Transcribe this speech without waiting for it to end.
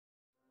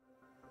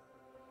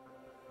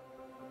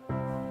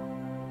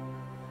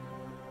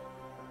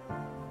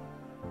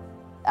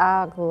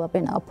I grew up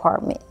in an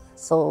apartment,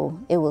 so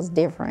it was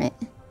different.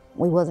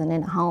 We wasn't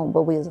in a home,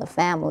 but we was a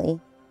family.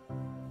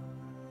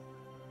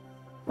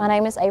 My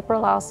name is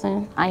April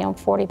Lawson. I am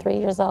 43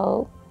 years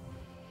old.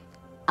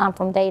 I'm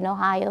from Dayton,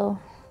 Ohio.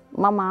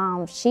 My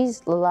mom,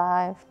 she's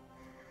alive.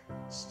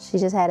 She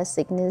just had a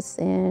sickness,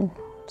 and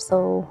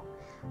so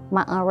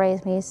my aunt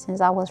raised me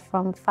since I was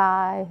from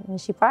 5, and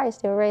she probably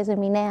still raising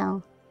me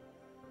now.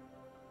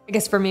 I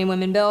guess for me,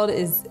 Women Build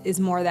is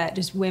more that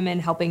just women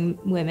helping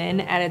women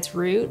at its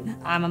root.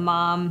 I'm a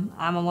mom,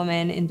 I'm a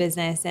woman in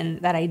business,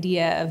 and that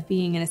idea of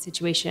being in a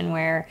situation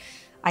where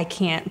I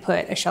can't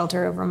put a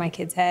shelter over my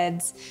kids'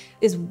 heads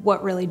is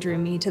what really drew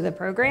me to the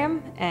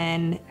program.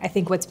 And I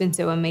think what's been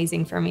so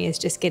amazing for me is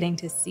just getting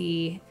to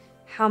see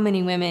how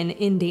many women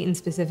in Dayton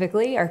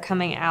specifically are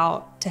coming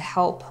out to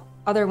help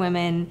other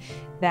women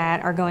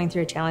that are going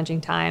through a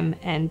challenging time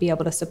and be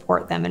able to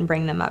support them and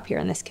bring them up here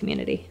in this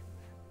community.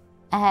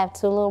 I have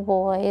 2 little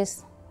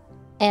boys,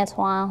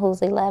 Antoine,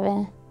 who's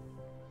 11,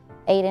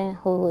 Aiden,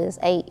 who is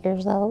 8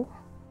 years old.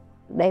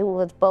 They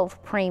was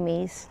both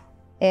preemies,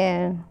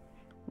 and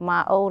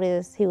my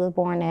oldest, he was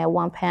born at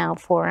 1 pound,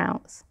 4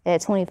 ounce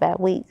at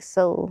 25 weeks.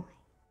 So,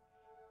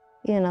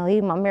 you know,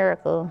 he's my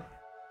miracle.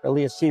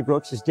 Aaliyah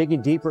Seabrooks is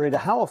digging deeper into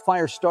how a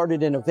fire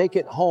started in a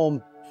vacant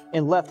home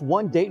and left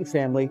one Dayton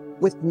family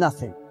with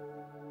nothing.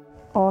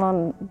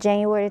 On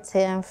January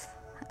 10th,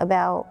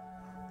 about,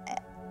 I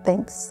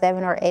think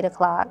 7 or 8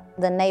 o'clock,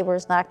 the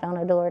neighbors knocked on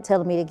the door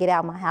telling me to get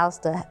out of my house.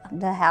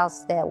 The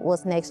house that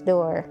was next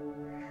door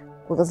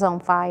was on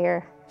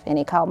fire, and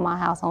they called my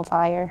house on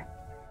fire.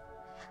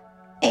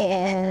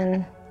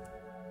 And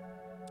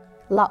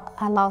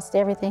I lost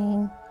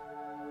everything.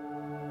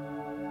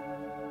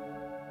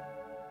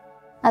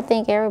 I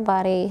think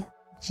everybody,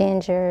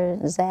 Ginger,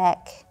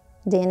 Zach,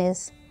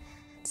 Dennis,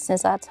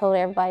 since I told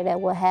everybody that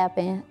what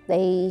happened,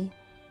 they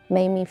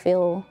made me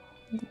feel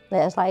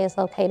that it's like it's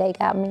okay, they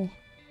got me.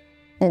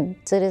 And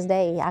to this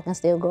day, I can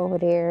still go over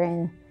there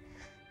and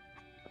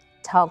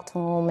talk to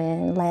them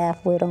and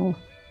laugh with them.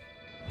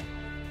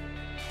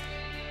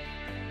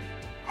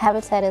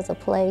 Habitat is a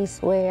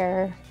place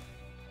where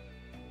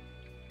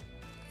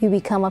you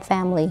become a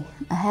family.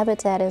 A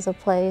Habitat is a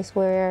place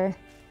where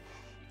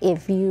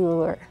if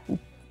you're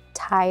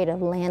tired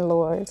of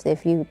landlords,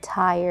 if you're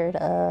tired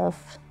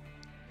of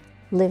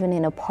living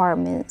in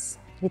apartments,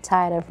 you're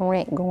tired of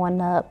rent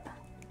going up,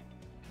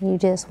 you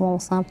just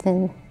want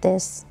something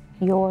that's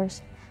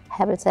yours,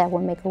 Habitat will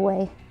make a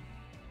way.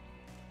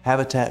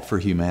 Habitat for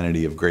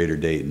Humanity of Greater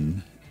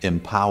Dayton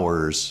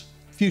empowers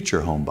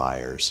future home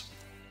buyers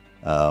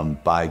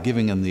by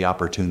giving them the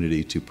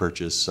opportunity to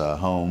purchase a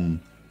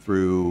home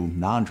through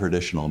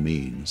non-traditional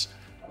means.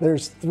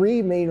 There's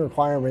 3 main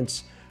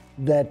requirements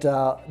that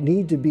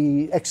need to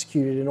be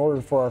executed in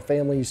order for our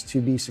families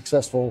to be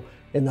successful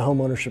in the home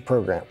ownership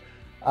program.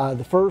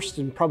 The first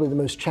and probably the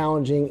most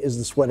challenging is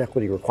the sweat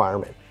equity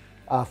requirement.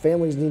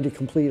 Families need to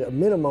complete a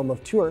minimum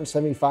of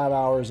 275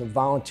 hours of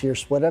volunteer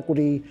sweat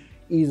equity,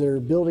 either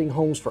building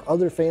homes for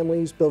other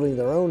families, building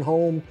their own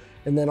home,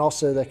 and then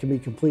also that can be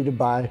completed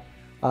by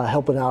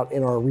helping out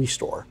in our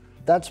restore.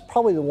 That's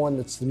probably the one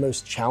that's the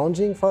most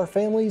challenging for our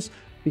families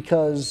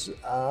because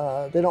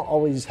they don't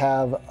always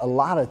have a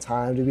lot of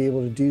time to be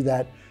able to do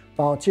that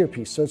volunteer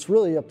piece. So it's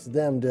really up to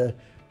them to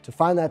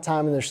find that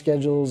time in their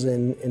schedules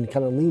and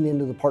kind of lean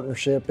into the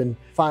partnership and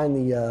find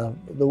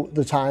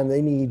the time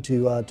they need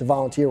to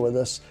volunteer with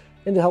us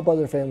and to help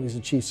other families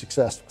achieve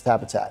success with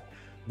Habitat.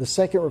 The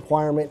second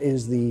requirement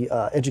is the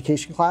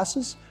education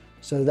classes.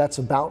 So that's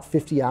about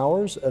 50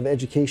 hours of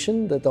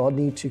education that they'll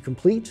need to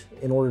complete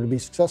in order to be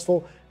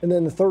successful. And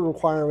then the third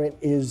requirement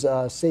is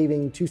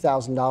saving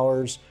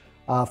 $2,000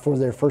 for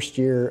their first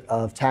year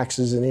of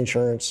taxes and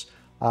insurance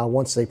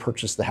once they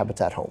purchase the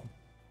Habitat home.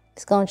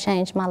 It's gonna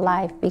change my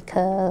life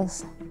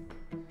because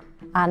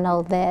I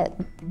know that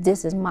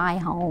this is my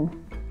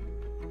home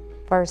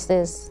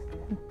versus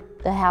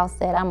the house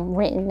that I'm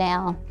renting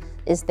now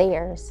is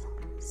theirs.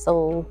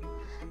 So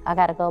I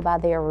gotta go by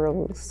their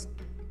rules.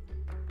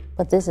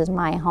 But this is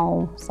my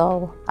home,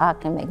 so I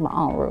can make my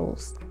own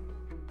rules.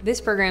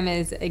 This program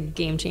is a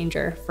game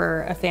changer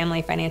for a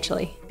family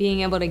financially.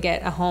 Being able to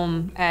get a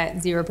home at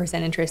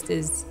 0% interest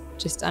is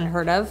just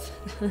unheard of.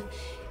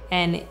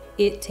 And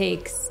it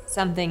takes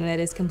something that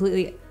is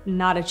completely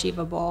not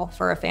achievable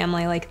for a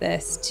family like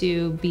this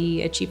to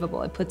be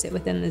achievable. It puts it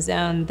within the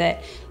zone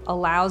that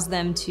allows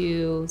them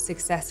to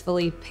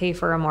successfully pay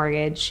for a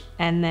mortgage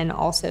and then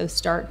also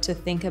start to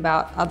think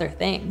about other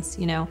things.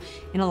 You know,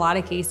 in a lot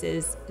of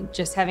cases,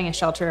 just having a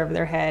shelter over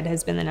their head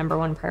has been the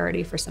 #1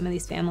 priority for some of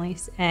these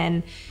families.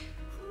 And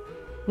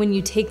when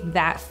you take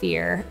that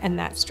fear and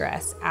that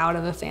stress out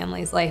of a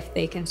family's life,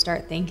 they can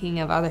start thinking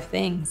of other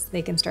things.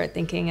 They can start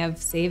thinking of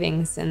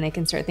savings, and they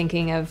can start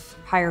thinking of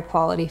higher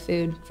quality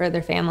food for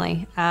their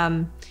family.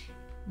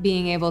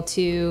 Being able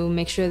to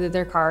make sure that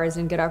their car is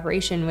in good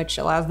operation, which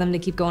allows them to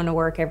keep going to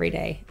work every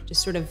day.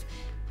 Just sort of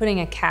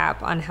putting a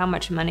cap on how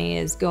much money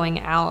is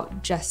going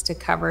out just to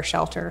cover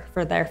shelter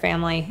for their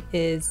family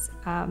is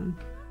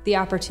the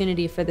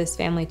opportunity for this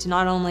family to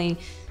not only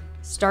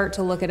start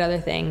to look at other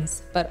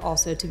things, but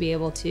also to be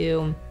able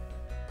to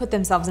put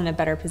themselves in a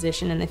better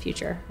position in the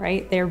future,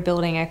 right? They're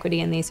building equity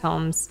in these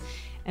homes,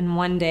 and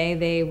one day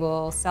they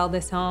will sell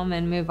this home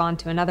and move on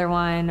to another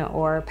one,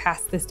 or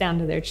pass this down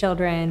to their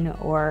children,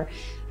 or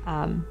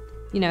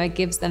it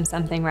gives them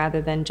something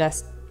rather than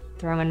just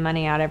throwing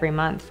money out every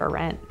month for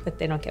rent that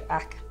they don't get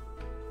back.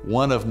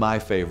 One of my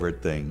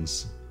favorite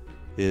things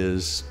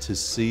is to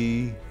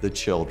see the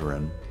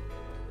children,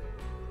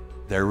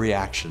 their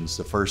reactions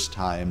the first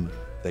time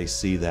they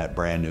see that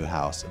brand new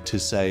house. To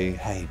say,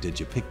 hey, did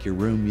you pick your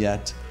room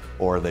yet?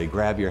 Or they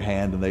grab your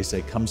hand and they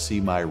say, come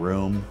see my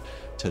room.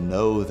 To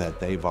know that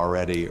they've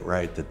already,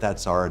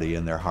 that's already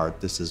in their heart.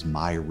 This is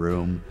my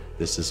room,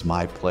 this is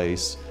my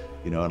place.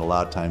 And a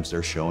lot of times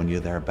they're showing you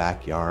their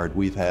backyard.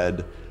 We've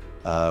had,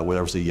 where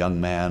there was a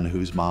young man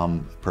whose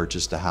mom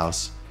purchased a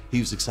house. He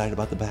was excited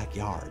about the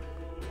backyard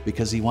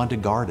because he wanted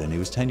to garden. He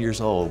was 10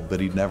 years old, but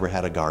he'd never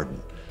had a garden.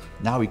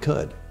 Now he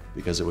could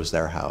because it was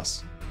their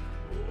house.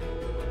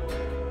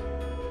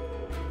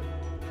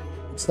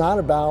 It's not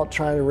about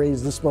trying to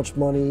raise this much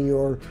money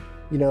or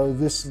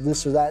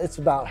this or that. It's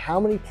about how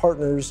many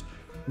partners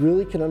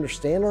really can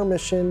understand our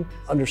mission,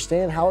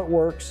 understand how it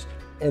works,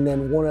 and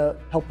then want to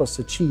help us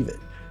achieve it.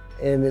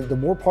 And the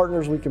more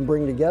partners we can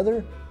bring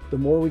together, the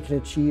more we can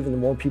achieve and the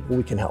more people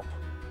we can help.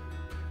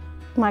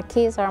 My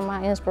kids are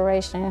my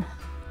inspiration.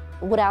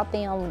 Without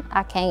them,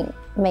 I can't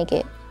make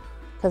it,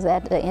 because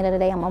at the end of the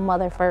day, I'm a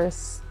mother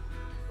first.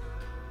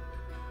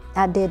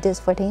 I did this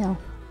for them.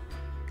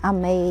 I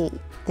made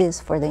this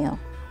for them.